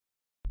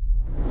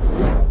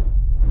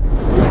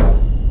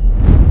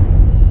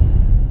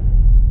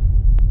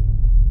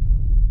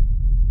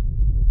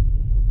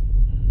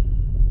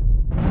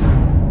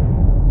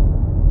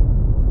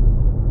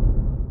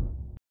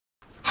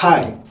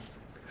Hi,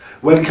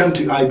 welcome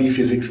to IB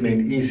Physics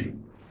Made Easy.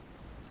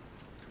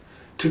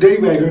 Today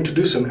we are going to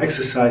do some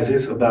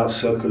exercises about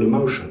circular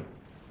motion.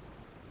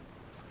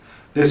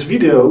 This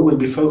video will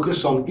be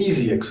focused on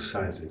easy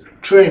exercises,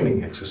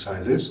 training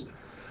exercises,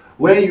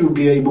 where you'll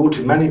be able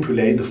to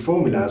manipulate the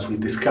formulas we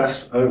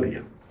discussed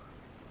earlier.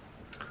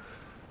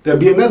 There'll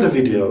be another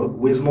video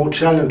with more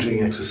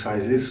challenging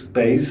exercises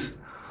based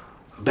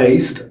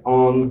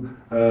on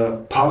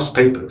past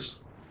papers.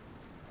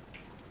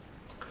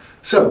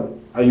 So,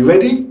 are you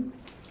ready?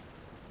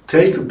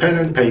 Take a pen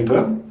and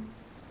paper,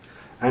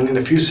 and in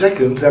a few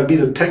seconds there'll be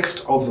the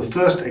text of the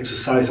first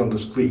exercise on the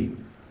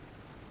screen.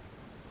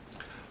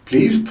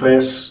 Please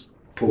press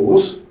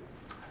pause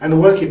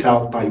and work it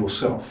out by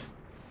yourself.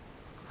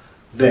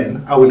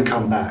 Then I will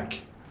come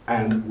back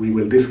and we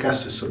will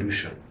discuss the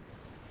solution.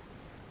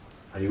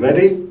 Are you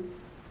ready?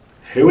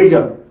 Here we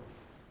go.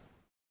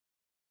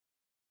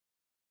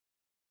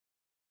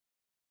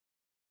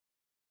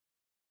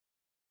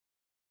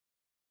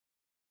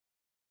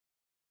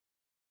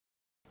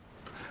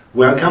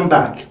 Welcome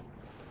back.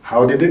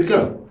 How did it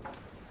go?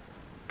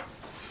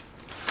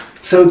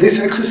 So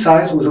this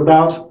exercise was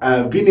about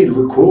a vinyl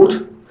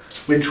record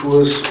which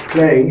was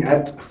playing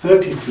at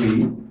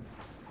 33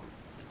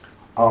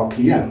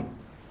 RPM.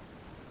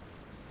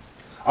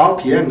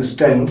 RPM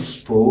stands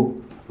for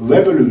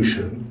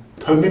revolution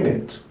per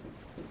minute.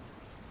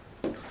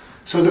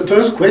 So the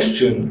first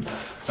question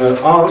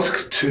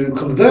asks to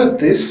convert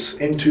this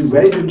into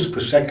radians per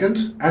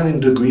second and in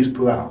degrees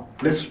per hour.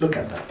 Let's look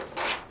at that.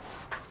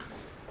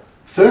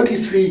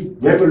 33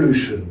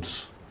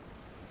 revolutions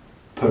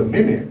per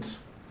minute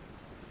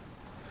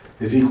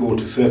is equal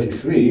to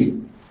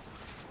 33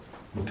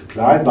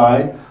 multiplied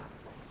by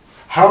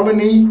how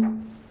many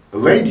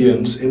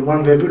radians in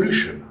one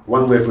revolution?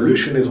 One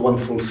revolution is one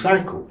full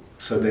cycle,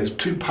 so there's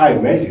 2 pi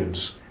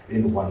radians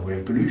in one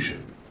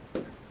revolution.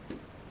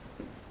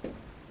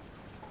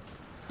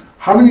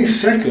 How many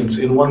seconds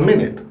in 1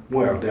 minute?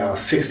 Well, there are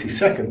 60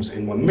 seconds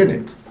in 1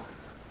 minute,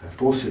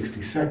 therefore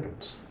 60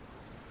 seconds.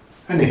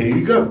 And here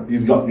you go,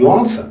 you've got your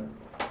answer.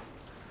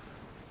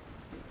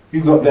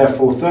 You've got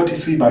therefore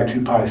 33 by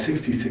 2 pi,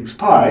 66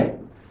 pi,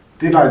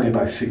 divided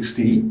by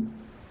 60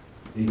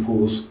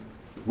 equals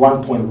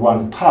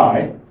 1.1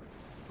 pi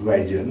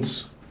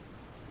radians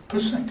per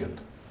second.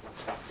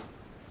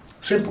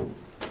 Simple.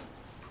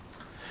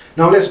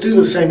 Now let's do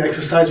the same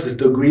exercise with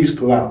degrees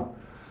per hour.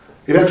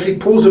 Eventually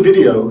pause the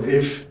video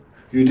if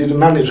you didn't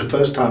manage the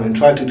first time and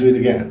try to do it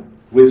again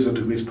with the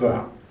degrees per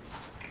hour.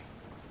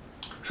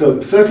 So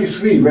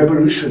 33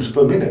 revolutions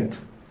per minute.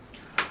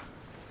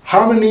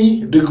 How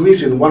many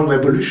degrees in one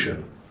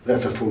revolution?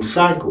 That's a full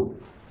cycle,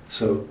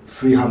 so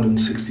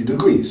 360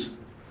 degrees.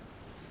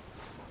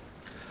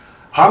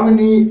 How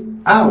many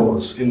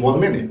hours in 1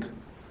 minute?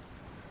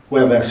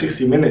 Well, there are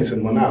 60 minutes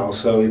in 1 hour,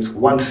 so it's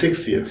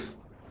 1/60th.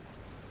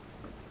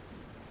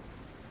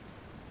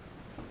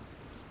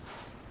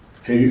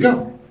 Here you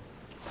go.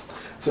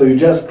 So you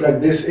just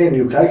plug this in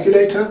your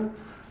calculator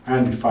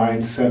and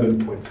find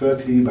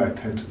 7.30 by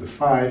 10 to the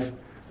 5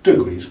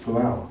 degrees per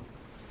hour.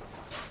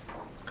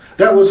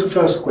 That was the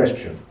first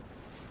question.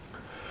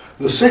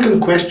 The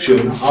second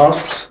question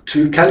asks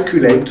to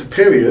calculate the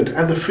period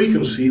and the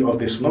frequency of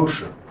this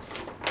motion.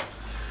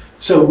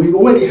 So we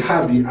already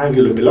have the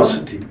angular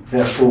velocity,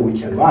 therefore we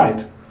can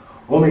write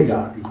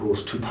omega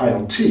equals 2 pi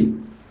on t,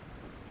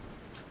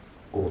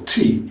 or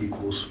t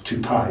equals 2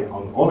 pi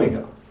on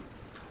omega,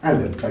 and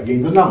then plug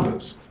in the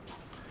numbers.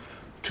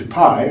 2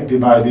 pi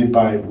divided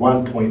by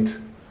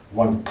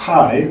 1.1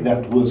 pi,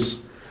 that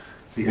was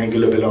the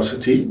angular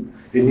velocity.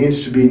 It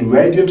needs to be in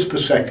radians per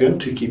second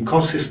to keep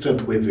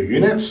consistent with the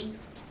units.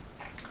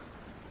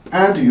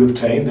 And you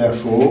obtain,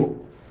 therefore,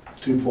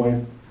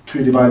 2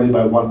 divided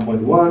by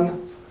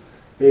 1.1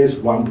 is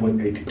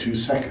 1.82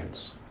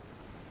 seconds.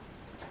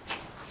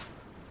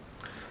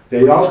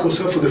 They ask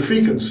also for the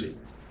frequency.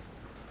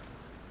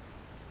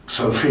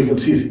 So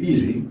frequency is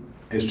easy.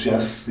 It's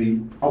just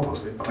the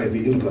opposite,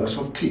 the inverse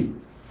of t.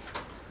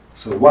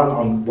 So 1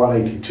 on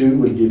 182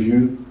 will give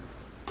you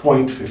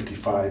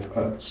 0.55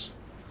 Hertz.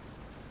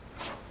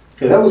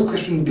 Okay, that was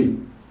question B.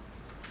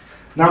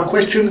 Now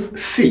question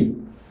C.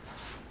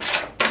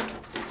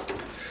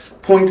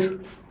 Points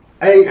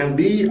A and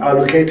B are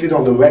located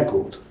on the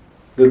record.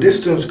 The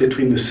distance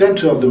between the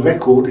center of the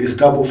record is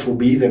double for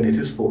B than it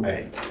is for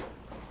A.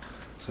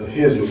 So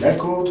here's your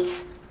record,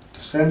 the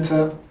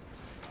center.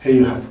 Here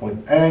you have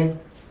point A,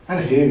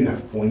 and here you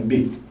have point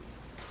B.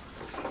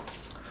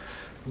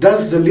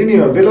 Does the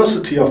linear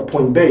velocity of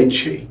point B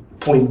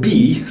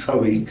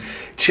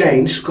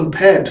change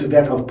compared to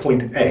that of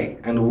point A,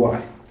 and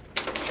why?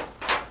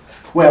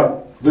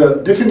 Well, the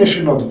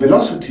definition of the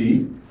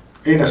velocity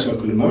in a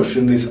circular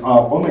motion is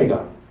r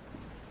omega.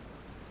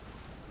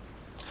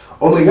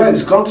 Omega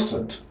is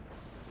constant,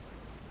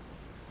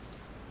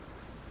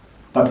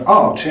 but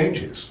r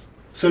changes.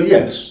 So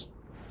yes,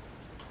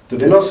 the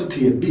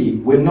velocity at B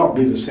will not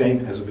be the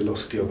same as the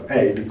velocity of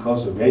A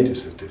because the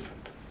radius is different.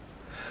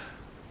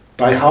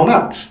 By how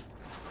much?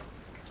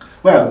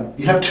 Well,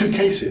 you have two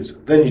cases.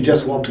 Then you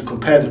just want to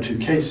compare the two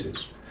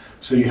cases.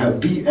 So you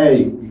have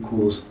VA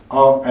equals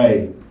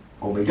RA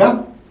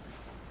omega.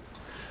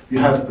 You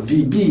have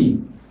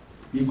VB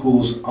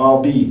equals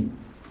RB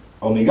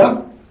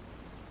omega.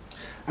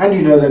 And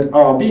you know that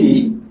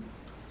RB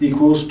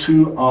equals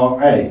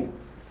 2RA.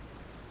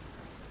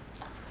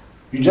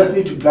 You just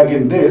need to plug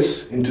in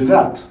this into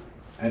that.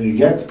 And you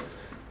get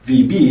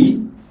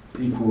VB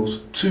equals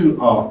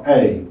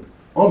 2RA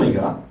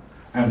omega.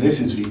 And this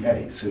is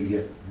VA. So you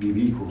get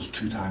VB equals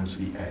 2 times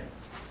VA.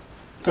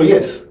 So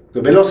yes,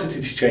 the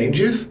velocity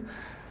changes,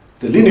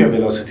 the linear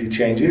velocity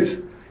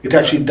changes, it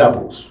actually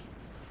doubles.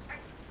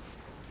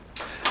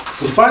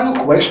 The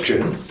final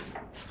question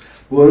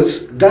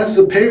was, does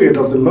the period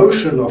of the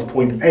motion of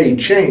point A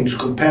change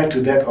compared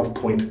to that of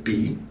point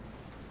B,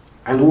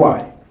 and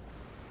why?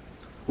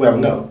 Well,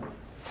 no,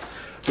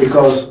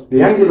 because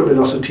the angular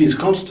velocity is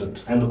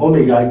constant and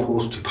omega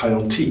equals to pi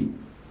on t.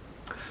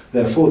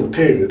 Therefore, the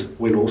period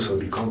will also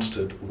be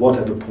constant,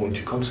 whatever point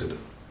you consider.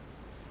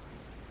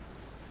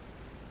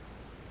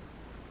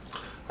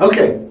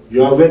 Okay,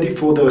 you are ready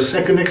for the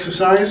second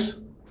exercise?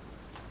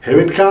 Here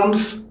it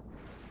comes.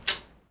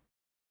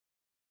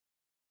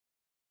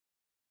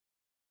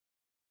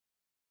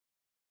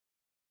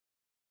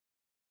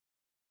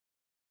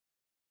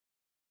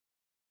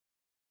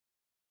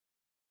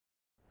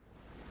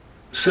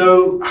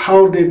 So,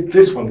 how did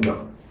this one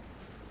go?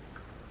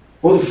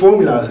 All the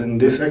formulas in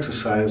this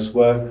exercise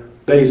were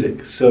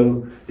basic,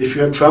 so if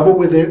you have trouble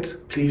with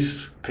it,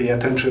 please pay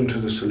attention to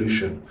the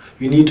solution.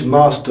 You need to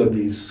master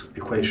these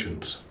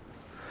equations.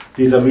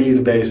 These are really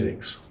the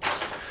basics.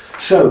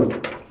 So,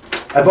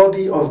 a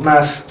body of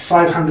mass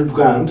 500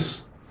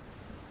 grams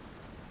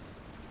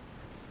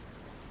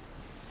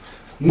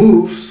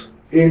moves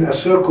in a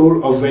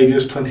circle of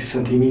radius 20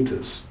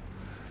 centimeters.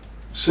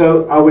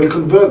 So I will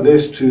convert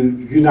this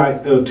to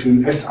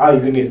SI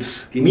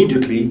units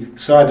immediately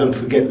so I don't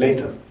forget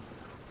later.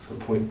 So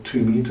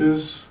 0.2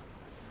 meters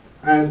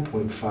and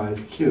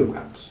 0.5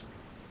 kilograms.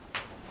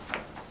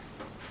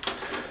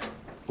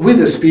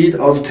 With a speed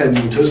of 10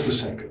 meters per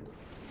second.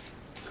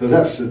 So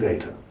that's the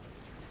data.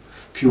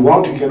 If you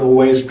want, you can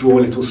always draw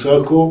a little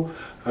circle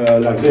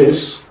like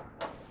this,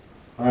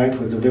 right,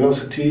 with the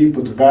velocity,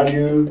 put the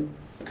value,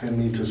 10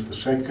 meters per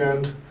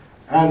second,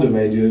 and the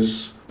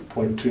radius,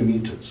 0.2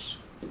 meters.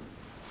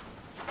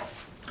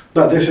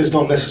 But this is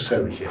not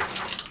necessary here.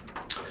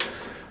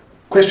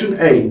 Question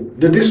A.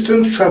 The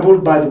distance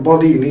traveled by the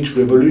body in each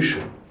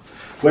revolution.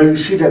 Well, you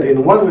see that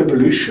in one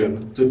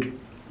revolution, the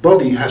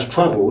body has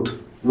traveled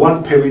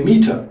 1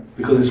 perimeter,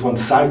 because it's one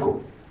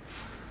cycle.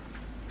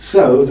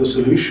 So the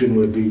solution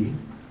would be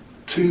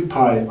 2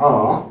 pi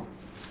r,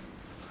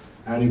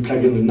 and you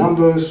plug in the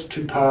numbers,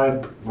 2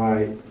 pi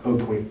by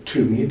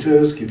 0.2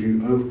 meters, give you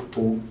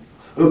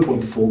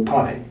 0.4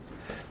 pi,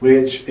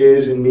 which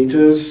is in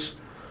meters,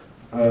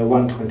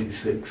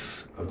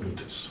 1/26 of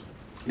meters.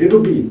 Little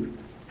b,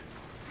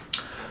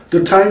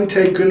 the time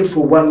taken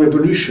for one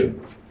revolution.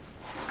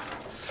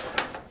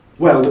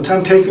 Well, the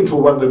time taken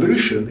for one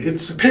revolution,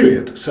 it's a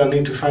period, so I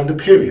need to find the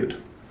period.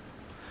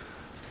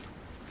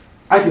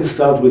 I can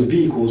start with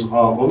v equals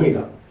r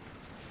omega,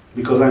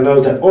 because I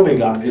know that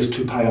omega is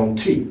 2 pi on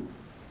t.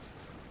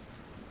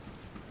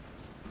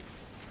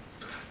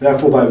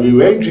 Therefore, by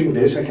rearranging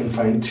this, I can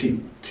find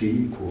t. t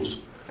equals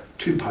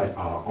 2 pi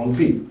r on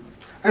v.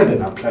 And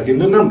then I plug in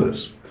the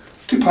numbers.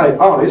 2 pi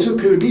r is a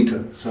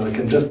perimeter, so I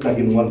can just plug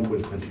in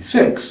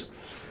 1.26.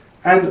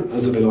 And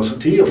the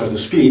velocity, or the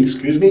speed,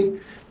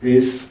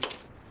 is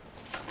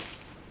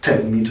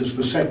 10 meters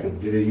per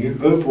second, giving you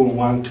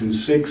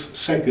 0.126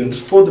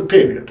 seconds for the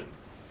period.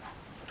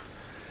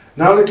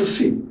 Now let us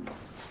see.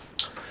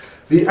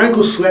 The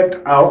angle swept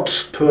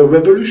out per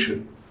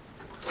revolution.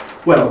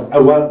 Well,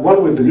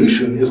 one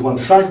revolution is one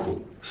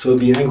cycle, so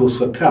the angle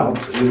swept out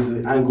is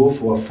the angle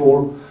for a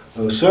full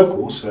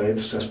circle, so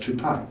it's just 2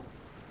 pi.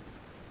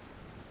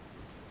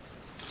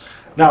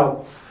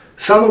 Now,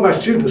 some of my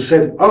students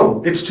said,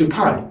 oh, it's 2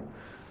 pi.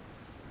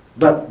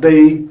 But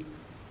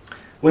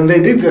when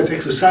they did this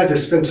exercise, they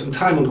spent some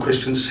time on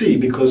question C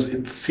because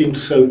it seemed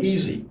so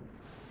easy.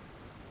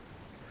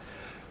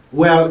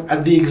 Well,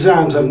 at the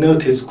exams, I've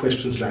noticed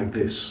questions like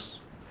this.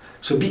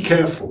 So be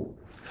careful.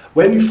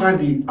 When you find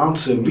the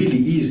answer really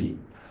easy,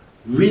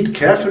 read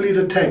carefully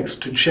the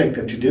text to check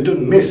that you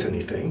didn't miss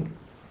anything.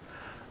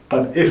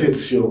 But if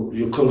it's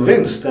you're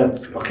convinced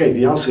that, okay,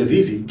 the answer is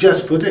easy,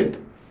 just put it.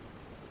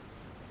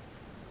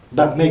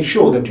 But make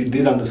sure that you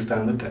did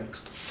understand the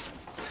text.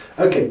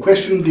 Okay,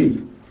 question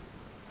D.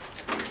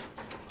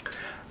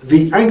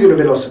 The angular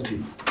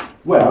velocity.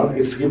 Well,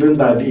 it's given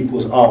by v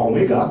equals r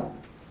omega.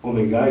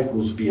 Omega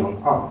equals v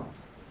on r.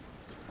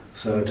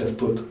 So I just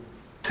put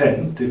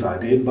 10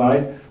 divided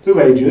by the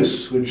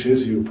radius, which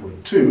is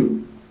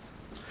 0.2,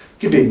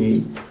 giving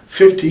me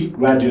 50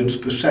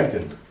 radians per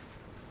second.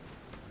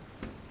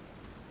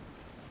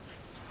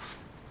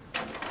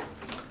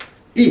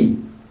 E.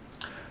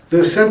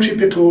 The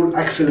centripetal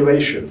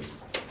acceleration.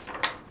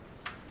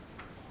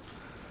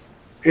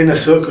 In a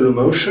circular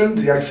motion,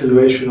 the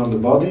acceleration on the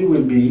body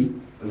will be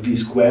v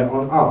squared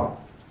on r.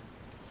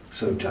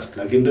 So just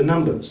plug in the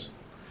numbers.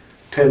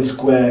 10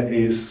 squared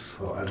is,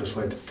 well, I'll just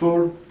write it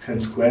full,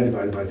 10 squared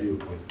divided by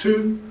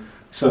 0.2.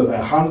 So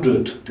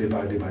 100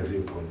 divided by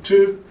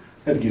 0.2,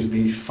 that gives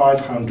me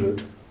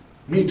 500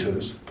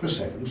 meters per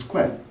second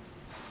squared.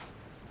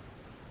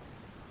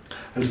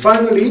 And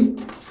finally,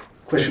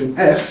 question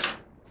F,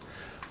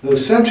 the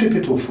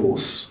centripetal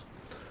force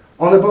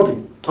on the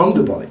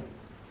body.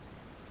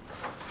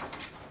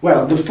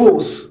 Well, the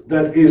force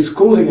that is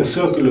causing a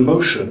circular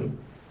motion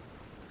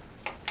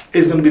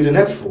is going to be the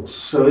net force,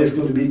 so it's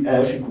going to be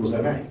F equals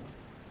ma,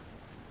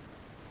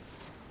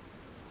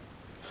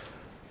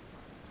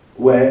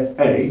 where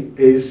A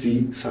is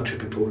the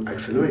centripetal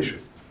acceleration.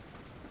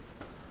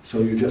 So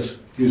you just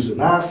use the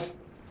mass,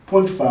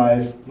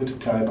 0.5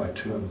 multiplied by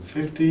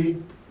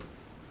 250,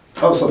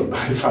 oh sorry,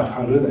 by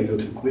 500, I go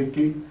too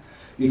quickly,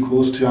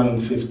 equals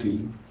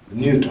 250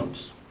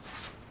 newtons.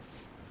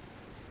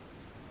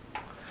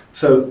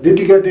 So did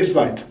you get this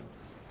right?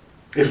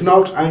 If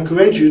not, I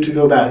encourage you to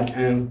go back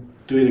and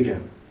do it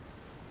again.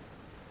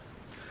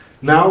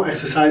 Now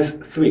exercise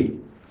 3.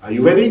 Are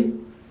you ready?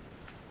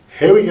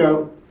 Here we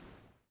go.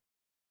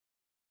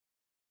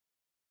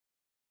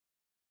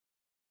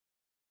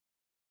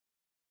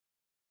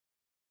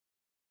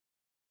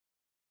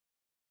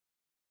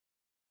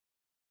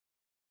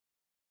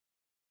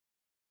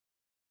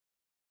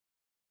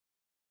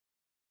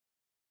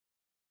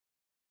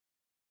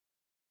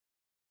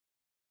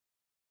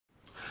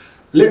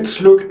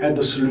 Let's look at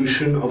the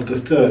solution of the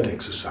third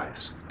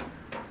exercise.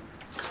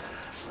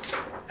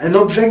 An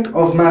object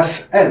of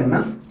mass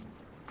m,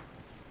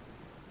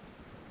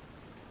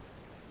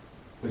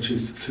 which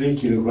is 3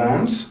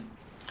 kilograms,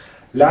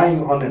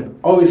 lying on an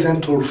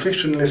horizontal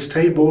frictionless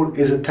table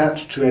is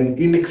attached to an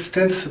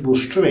inextensible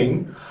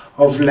string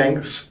of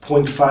length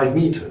 0.5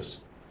 meters.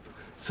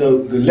 So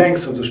the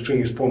length of the string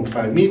is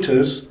 0.5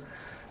 meters,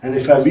 and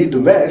if I read the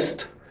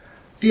rest,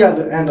 the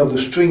other end of the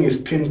string is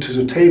pinned to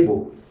the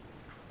table.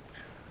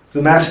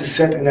 The mass is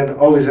set in an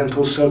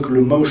horizontal circular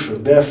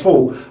motion.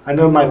 Therefore, I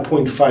know my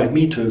 0.5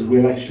 meters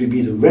will actually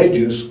be the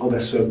radius of a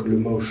circular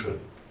motion.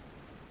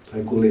 So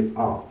I call it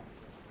r.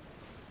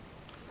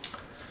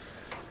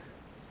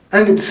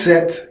 And it's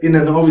set in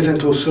an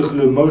horizontal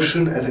circular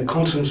motion at a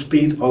constant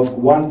speed of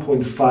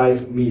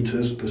 1.5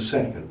 meters per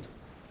second.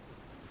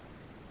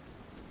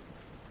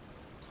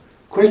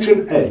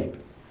 Question A.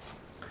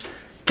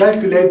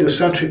 Calculate the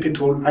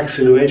centripetal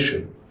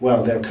acceleration.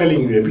 Well, they're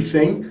telling you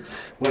everything.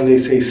 When they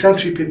say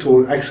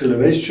centripetal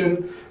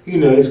acceleration, you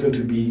know it's going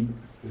to be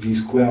v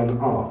squared on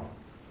r.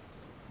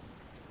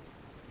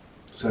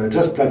 So I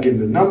just plug in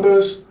the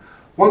numbers,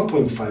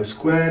 1.5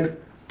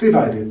 squared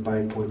divided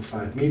by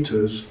 0.5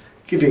 meters,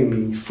 giving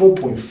me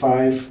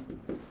 4.5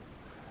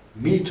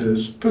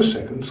 meters per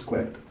second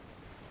squared.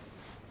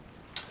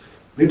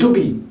 Little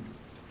b.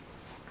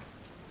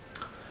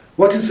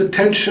 What is the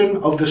tension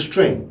of the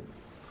string?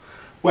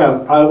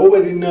 Well, I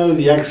already know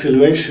the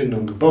acceleration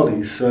on the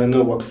body, so I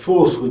know what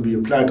force will be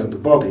applied on the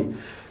body.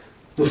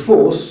 The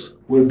force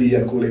will be,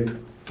 I call it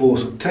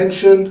force of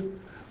tension,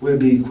 will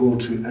be equal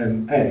to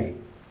ma.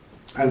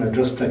 And I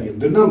just plug in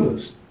the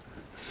numbers.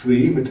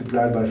 3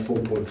 multiplied by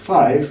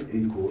 4.5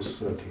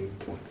 equals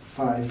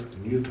 13.5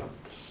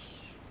 newtons.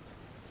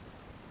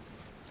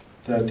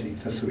 30,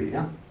 it's a 3,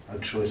 yeah?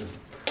 I'll show it.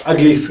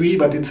 Ugly 3,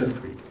 but it's a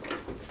 3.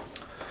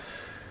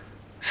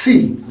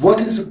 C. What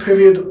is the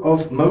period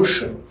of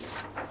motion?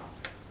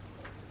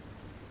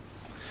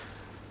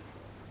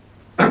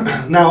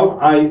 Now,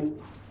 I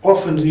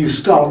often use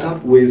start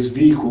up with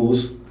v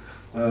equals,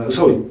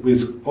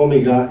 with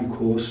omega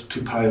equals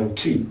 2 pi on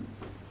t.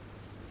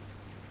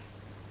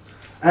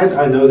 And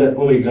I know that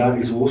omega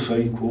is also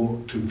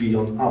equal to v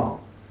on r.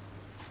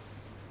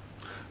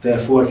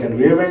 Therefore, I can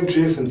rearrange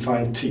this and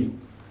find t.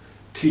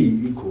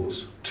 T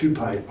equals 2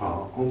 pi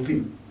r on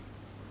v.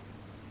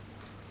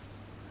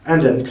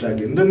 And then plug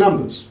in the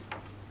numbers.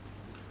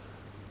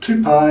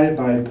 2 pi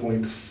by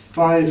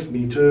 0.5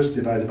 meters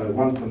divided by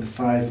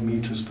 1.5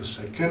 meters per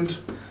second,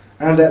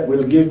 and that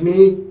will give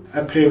me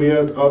a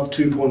period of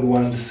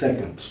 2.1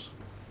 seconds.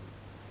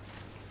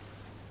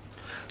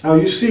 Now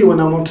you see,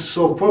 when I want to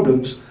solve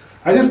problems,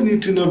 I just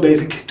need to know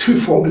basically two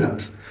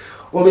formulas.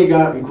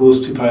 Omega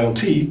equals 2 pi on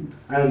t,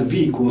 and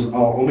v equals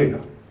r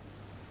omega.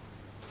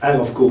 And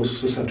of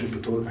course, the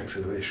centripetal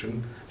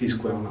acceleration, v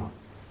squared on r.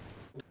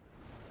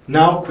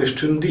 Now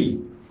question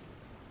D.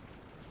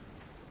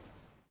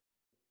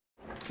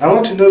 I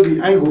want to know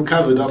the angle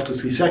covered after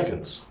 3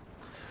 seconds.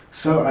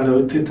 So I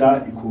know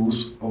theta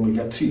equals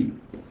omega t.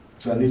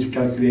 So I need to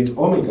calculate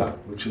omega,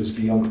 which is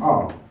v on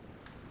r.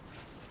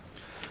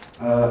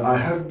 I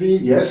have v,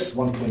 yes,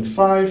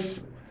 1.5,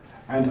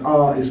 and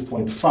r is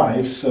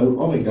 0.5, so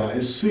omega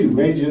is 3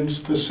 radians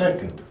per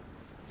second.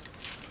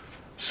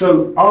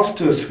 So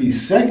after 3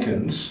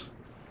 seconds,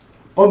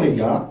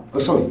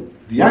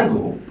 the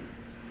angle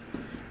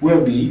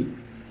will be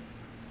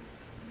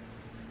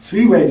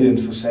 3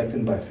 radians per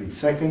second by 3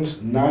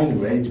 seconds, 9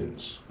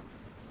 radians.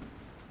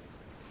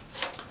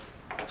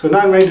 So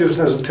 9 radians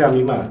doesn't tell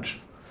me much.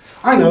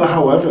 I know,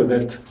 however,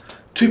 that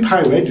 2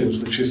 pi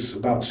radians, which is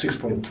about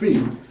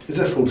 6.3, is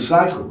a full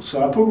cycle.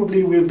 So I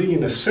probably will be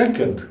in a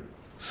second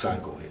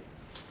cycle here.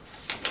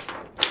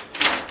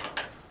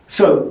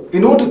 So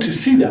in order to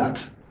see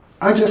that,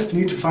 I just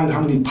need to find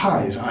how many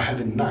pi's I have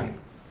in 9.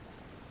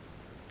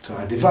 So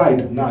I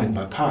divide 9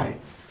 by pi,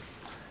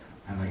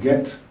 and I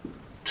get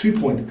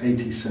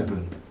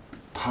 2.87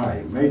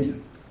 pi radian.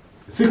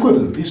 It's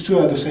equivalent, these two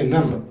are the same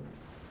number.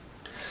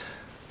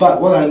 But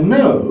what I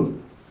know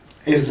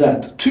is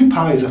that 2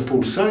 pi is a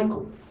full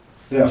cycle.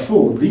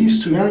 Therefore,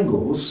 these two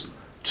angles,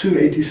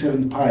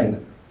 287 pi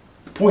and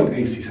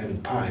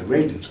 0.87 pi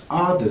radians,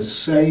 are the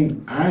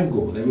same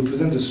angle. They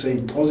represent the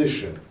same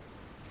position.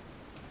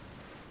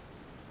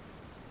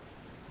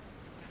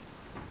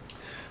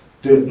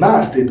 The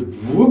mass did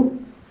whoop,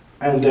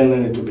 and then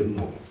a little bit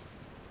more.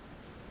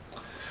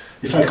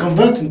 If I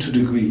convert into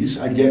degrees,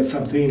 I get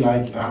something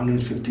like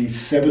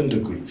 157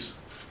 degrees.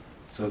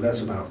 So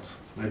that's about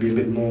maybe a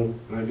bit more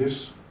like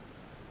this.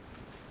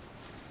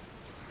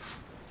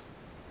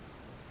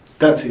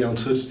 That's the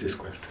answer to this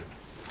question.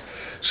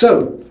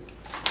 So,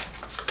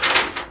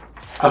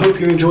 I hope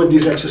you enjoyed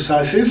these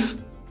exercises.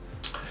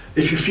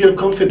 If you feel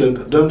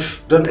confident,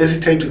 don't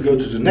hesitate to go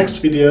to the next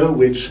video,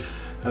 which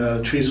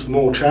treats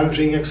more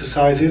challenging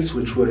exercises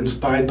which were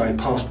inspired by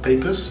past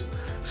papers.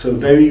 So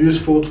very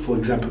useful for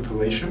exam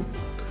preparation.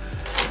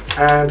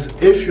 And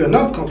if you're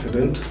not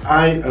confident,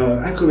 I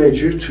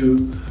encourage you to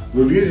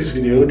review this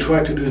video,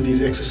 try to do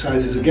these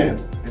exercises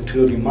again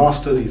until you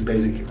master these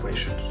basic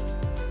equations.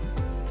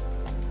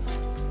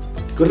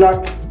 Good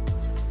luck.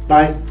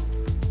 Bye.